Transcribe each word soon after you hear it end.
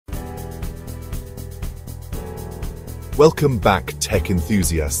Welcome back, tech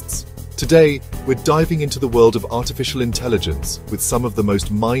enthusiasts. Today, we're diving into the world of artificial intelligence with some of the most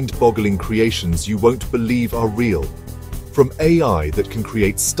mind-boggling creations you won't believe are real. From AI that can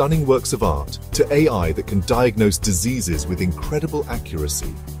create stunning works of art to AI that can diagnose diseases with incredible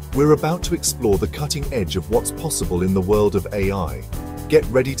accuracy, we're about to explore the cutting edge of what's possible in the world of AI. Get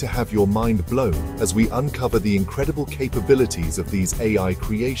ready to have your mind blown as we uncover the incredible capabilities of these AI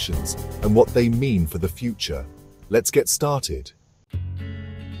creations and what they mean for the future. Let's get started.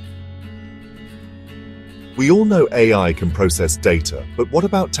 We all know AI can process data, but what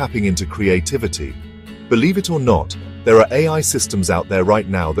about tapping into creativity? Believe it or not, there are AI systems out there right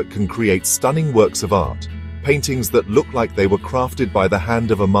now that can create stunning works of art, paintings that look like they were crafted by the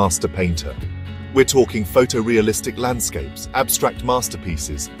hand of a master painter. We're talking photorealistic landscapes, abstract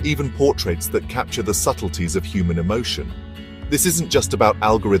masterpieces, even portraits that capture the subtleties of human emotion. This isn't just about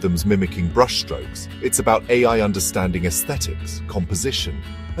algorithms mimicking brushstrokes, it's about AI understanding aesthetics, composition,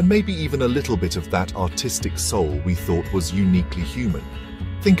 and maybe even a little bit of that artistic soul we thought was uniquely human.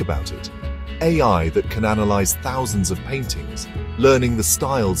 Think about it. AI that can analyze thousands of paintings, learning the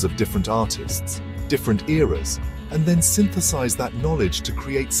styles of different artists, different eras, and then synthesize that knowledge to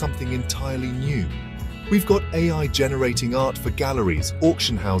create something entirely new. We've got AI generating art for galleries,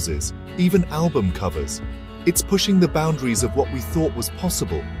 auction houses, even album covers. It's pushing the boundaries of what we thought was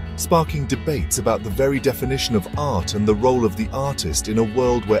possible, sparking debates about the very definition of art and the role of the artist in a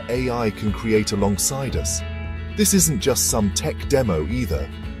world where AI can create alongside us. This isn't just some tech demo either.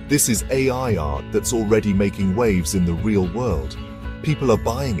 This is AI art that's already making waves in the real world. People are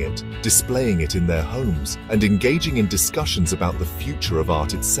buying it, displaying it in their homes, and engaging in discussions about the future of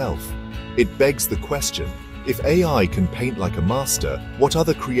art itself. It begs the question, if AI can paint like a master, what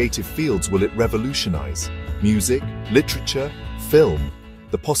other creative fields will it revolutionize? Music, literature, film?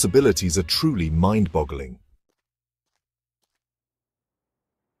 The possibilities are truly mind-boggling.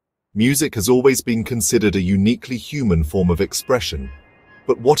 Music has always been considered a uniquely human form of expression.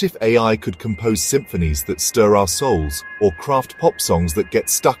 But what if AI could compose symphonies that stir our souls, or craft pop songs that get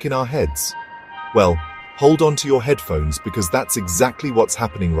stuck in our heads? Well, hold on to your headphones because that's exactly what's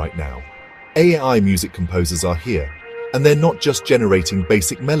happening right now. AI music composers are here, and they're not just generating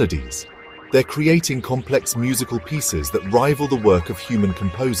basic melodies. They're creating complex musical pieces that rival the work of human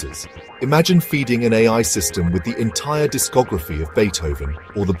composers. Imagine feeding an AI system with the entire discography of Beethoven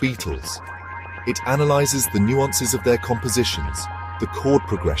or the Beatles. It analyzes the nuances of their compositions, the chord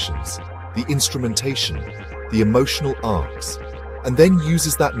progressions, the instrumentation, the emotional arcs, and then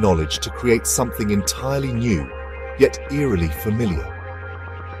uses that knowledge to create something entirely new, yet eerily familiar.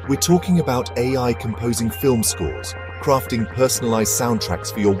 We're talking about AI composing film scores, crafting personalized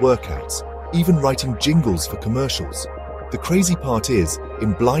soundtracks for your workouts, even writing jingles for commercials. The crazy part is,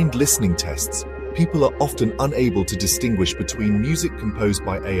 in blind listening tests, people are often unable to distinguish between music composed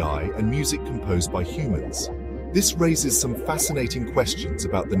by AI and music composed by humans. This raises some fascinating questions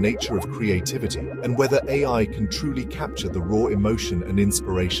about the nature of creativity and whether AI can truly capture the raw emotion and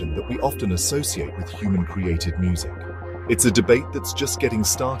inspiration that we often associate with human-created music. It's a debate that's just getting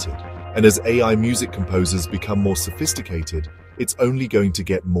started, and as AI music composers become more sophisticated, it's only going to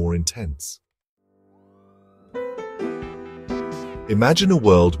get more intense. Imagine a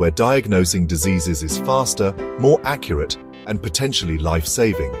world where diagnosing diseases is faster, more accurate, and potentially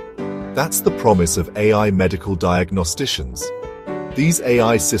life-saving. That's the promise of AI medical diagnosticians. These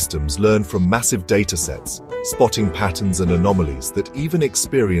AI systems learn from massive datasets, spotting patterns and anomalies that even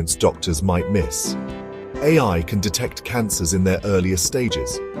experienced doctors might miss. AI can detect cancers in their earliest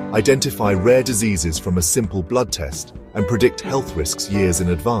stages, identify rare diseases from a simple blood test, and predict health risks years in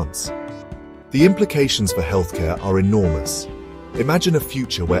advance. The implications for healthcare are enormous. Imagine a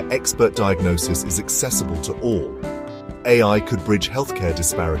future where expert diagnosis is accessible to all. AI could bridge healthcare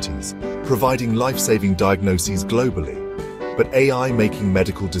disparities, providing life-saving diagnoses globally. But AI making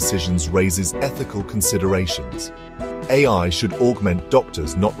medical decisions raises ethical considerations. AI should augment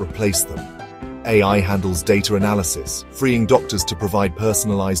doctors, not replace them. AI handles data analysis, freeing doctors to provide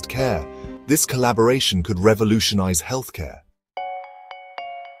personalized care. This collaboration could revolutionize healthcare.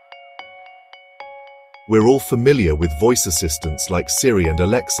 We're all familiar with voice assistants like Siri and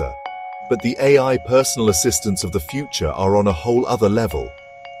Alexa. But the AI personal assistants of the future are on a whole other level.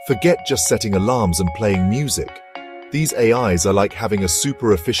 Forget just setting alarms and playing music. These AIs are like having a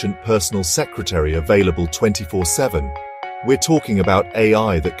super efficient personal secretary available 24/7. We're talking about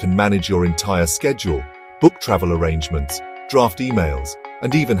AI that can manage your entire schedule, book travel arrangements, draft emails,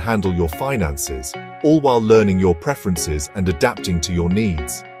 and even handle your finances, all while learning your preferences and adapting to your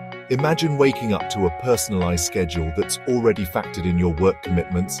needs. Imagine waking up to a personalized schedule that's already factored in your work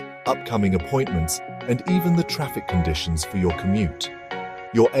commitments, upcoming appointments, and even the traffic conditions for your commute.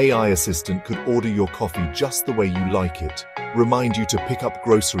 Your AI assistant could order your coffee just the way you like it, remind you to pick up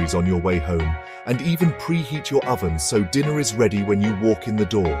groceries on your way home, and even preheat your oven so dinner is ready when you walk in the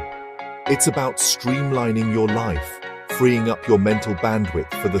door. It's about streamlining your life, freeing up your mental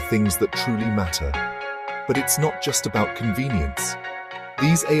bandwidth for the things that truly matter. But it's not just about convenience.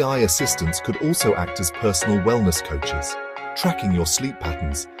 These AI assistants could also act as personal wellness coaches, tracking your sleep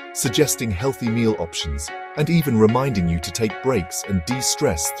patterns, suggesting healthy meal options, and even reminding you to take breaks and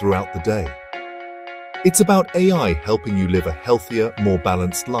de-stress throughout the day. It's about AI helping you live a healthier, more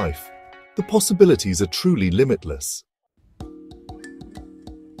balanced life. The possibilities are truly limitless.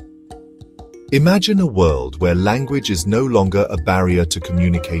 Imagine a world where language is no longer a barrier to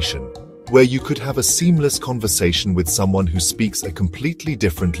communication, where you could have a seamless conversation with someone who speaks a completely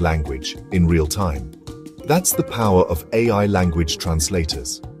different language in real time. That's the power of AI language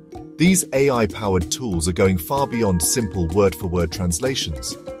translators. These AI-powered tools are going far beyond simple word-for-word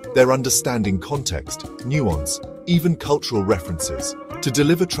translations. They're understanding context, nuance, even cultural references, to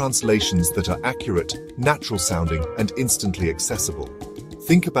deliver translations that are accurate, natural-sounding, and instantly accessible.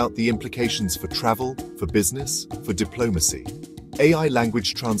 Think about the implications for travel, for business, for diplomacy. AI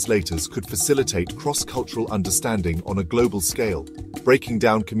language translators could facilitate cross-cultural understanding on a global scale, breaking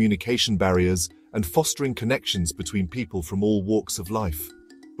down communication barriers and fostering connections between people from all walks of life.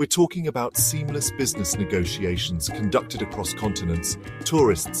 We're talking about seamless business negotiations conducted across continents,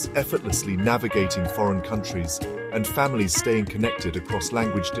 tourists effortlessly navigating foreign countries, and families staying connected across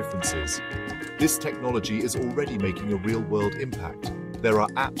language differences. This technology is already making a real-world impact. There are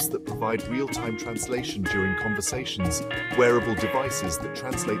apps that provide real-time translation during conversations, wearable devices that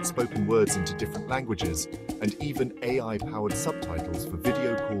translate spoken words into different languages, and even AI-powered subtitles for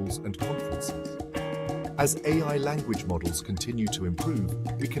video calls and conferences. As AI language models continue to improve,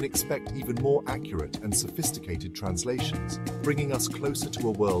 we can expect even more accurate and sophisticated translations, bringing us closer to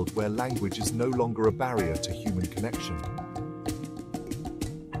a world where language is no longer a barrier to human connection.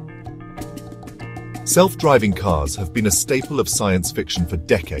 Self-driving cars have been a staple of science fiction for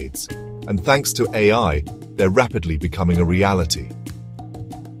decades, and thanks to AI, they're rapidly becoming a reality.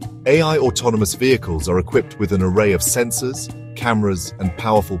 AI autonomous vehicles are equipped with an array of sensors, cameras, and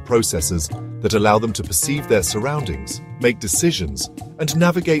powerful processors that allow them to perceive their surroundings, make decisions, and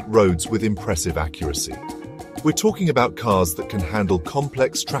navigate roads with impressive accuracy. We're talking about cars that can handle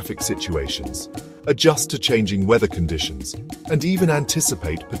complex traffic situations, adjust to changing weather conditions, and even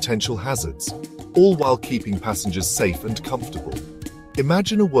anticipate potential hazards, all while keeping passengers safe and comfortable.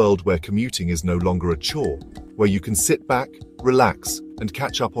 Imagine a world where commuting is no longer a chore, where you can sit back, relax, and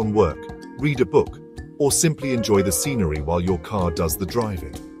catch up on work, read a book, or simply enjoy the scenery while your car does the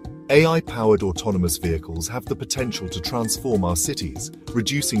driving. AI-powered autonomous vehicles have the potential to transform our cities,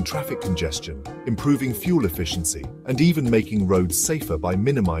 reducing traffic congestion, improving fuel efficiency, and even making roads safer by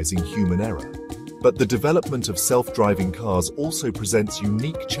minimizing human error. But the development of self-driving cars also presents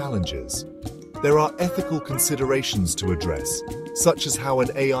unique challenges. There are ethical considerations to address, such as how an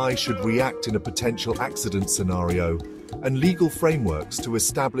AI should react in a potential accident scenario, and legal frameworks to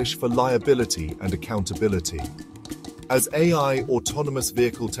establish for liability and accountability. As AI autonomous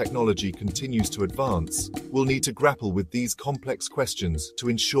vehicle technology continues to advance, we'll need to grapple with these complex questions to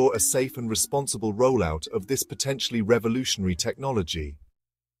ensure a safe and responsible rollout of this potentially revolutionary technology.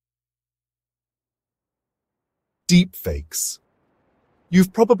 Deepfakes.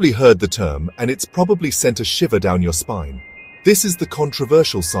 You've probably heard the term, and it's probably sent a shiver down your spine. This is the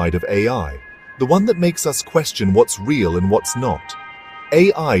controversial side of AI, the one that makes us question what's real and what's not.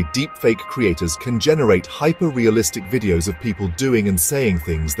 AI deepfake creators can generate hyper-realistic videos of people doing and saying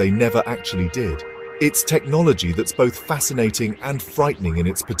things they never actually did. It's technology that's both fascinating and frightening in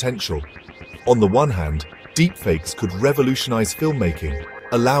its potential. On the one hand, deepfakes could revolutionize filmmaking,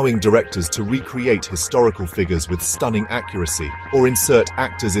 allowing directors to recreate historical figures with stunning accuracy or insert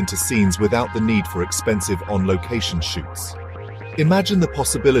actors into scenes without the need for expensive on-location shoots. Imagine the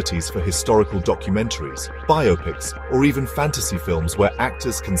possibilities for historical documentaries, biopics, or even fantasy films where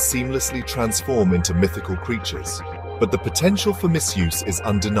actors can seamlessly transform into mythical creatures. But the potential for misuse is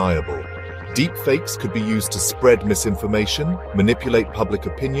undeniable. Deepfakes could be used to spread misinformation, manipulate public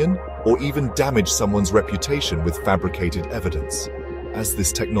opinion, or even damage someone's reputation with fabricated evidence. As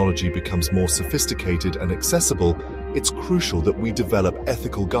this technology becomes more sophisticated and accessible, it's crucial that we develop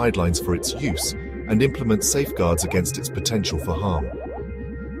ethical guidelines for its use and implement safeguards against its potential for harm.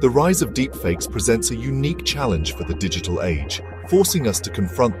 The rise of deepfakes presents a unique challenge for the digital age, forcing us to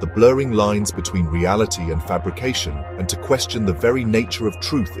confront the blurring lines between reality and fabrication and to question the very nature of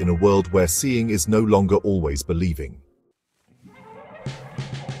truth in a world where seeing is no longer always believing.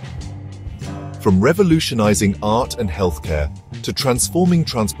 From revolutionizing art and healthcare to transforming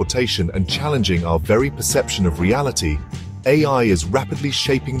transportation and challenging our very perception of reality, AI is rapidly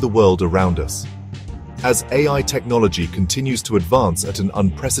shaping the world around us. As AI technology continues to advance at an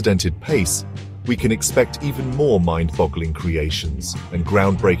unprecedented pace, we can expect even more mind-boggling creations and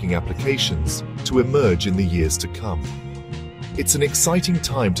groundbreaking applications to emerge in the years to come. It's an exciting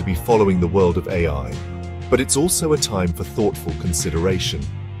time to be following the world of AI, but it's also a time for thoughtful consideration.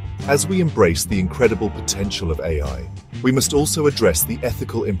 As we embrace the incredible potential of AI, we must also address the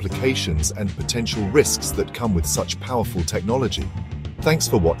ethical implications and potential risks that come with such powerful technology. Thanks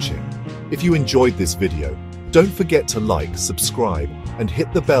for watching. If you enjoyed this video, don't forget to like, subscribe, and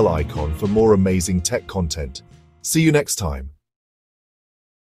hit the bell icon for more amazing tech content. See you next time.